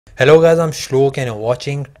Hello guys, I'm Shlok and you're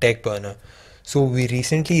watching Tech Burner. So we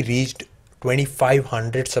recently reached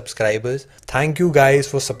 2500 subscribers. Thank you guys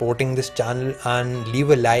for supporting this channel and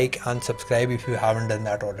leave a like and subscribe if you haven't done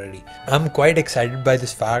that already. I'm quite excited by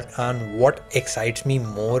this fact, and what excites me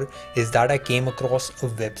more is that I came across a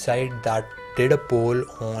website that did a poll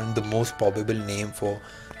on the most probable name for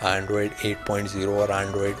Android 8.0 or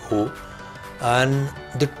Android O, and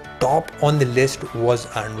the top on the list was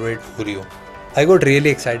Android Oreo. I got really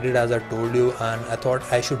excited, as I told you, and I thought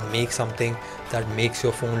I should make something that makes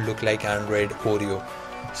your phone look like Android Oreo.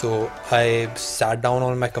 So I sat down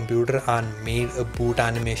on my computer and made a boot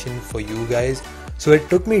animation for you guys. So it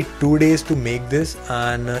took me 2 days to make this,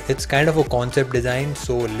 and it's kind of a concept design.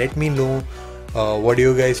 So let me know what do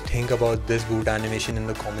you guys think about this boot animation in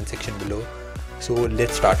the comment section below. So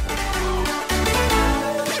let's start.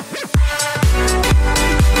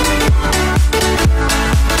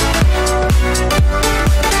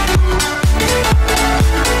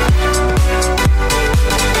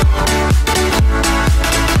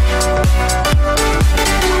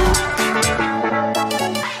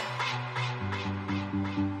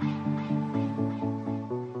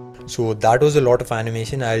 So that was a lot of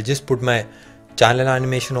animation. I'll just put my channel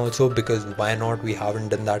animation also, because why not, we haven't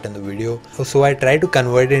done that in the video. So I tried to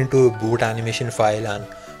convert it into a boot animation file and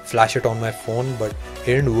flash it on my phone, but it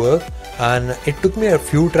didn't work, and it took me a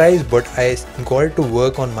few tries, but I got it to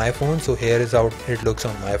work on my phone. So here is how it looks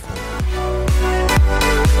on my phone.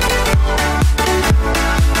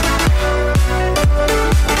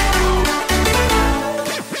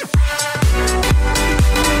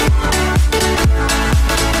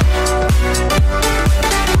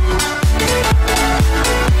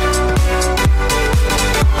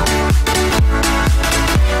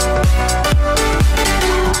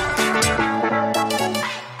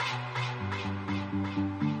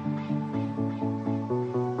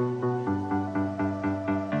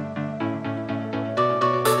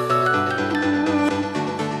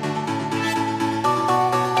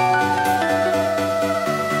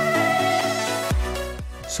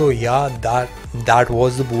 So yeah, that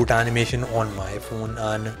was the boot animation on my phone,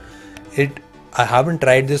 and I haven't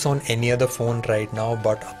tried this on any other phone right now.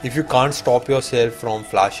 But if you can't stop yourself from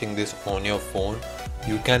flashing this on your phone,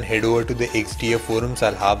 you can head over to the Xda forums.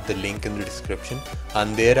 I'll have the link in the description,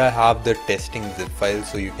 and there I have the testing zip file,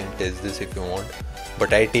 so you can test this if you want.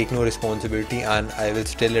 But I take no responsibility, and I will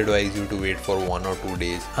still advise you to wait for 1 or 2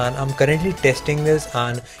 days. And I'm currently testing this,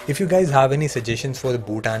 and if you guys have any suggestions for the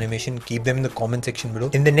boot animation, keep them in the comment section below.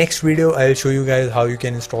 In the next video, I'll show you guys how you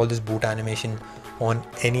can install this boot animation on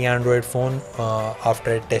any Android phone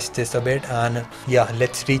after I test this a bit. And yeah,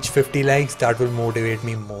 let's reach 50 likes. That will motivate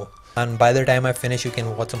me more. And by the time I finish, you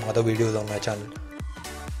can watch some other videos on my channel.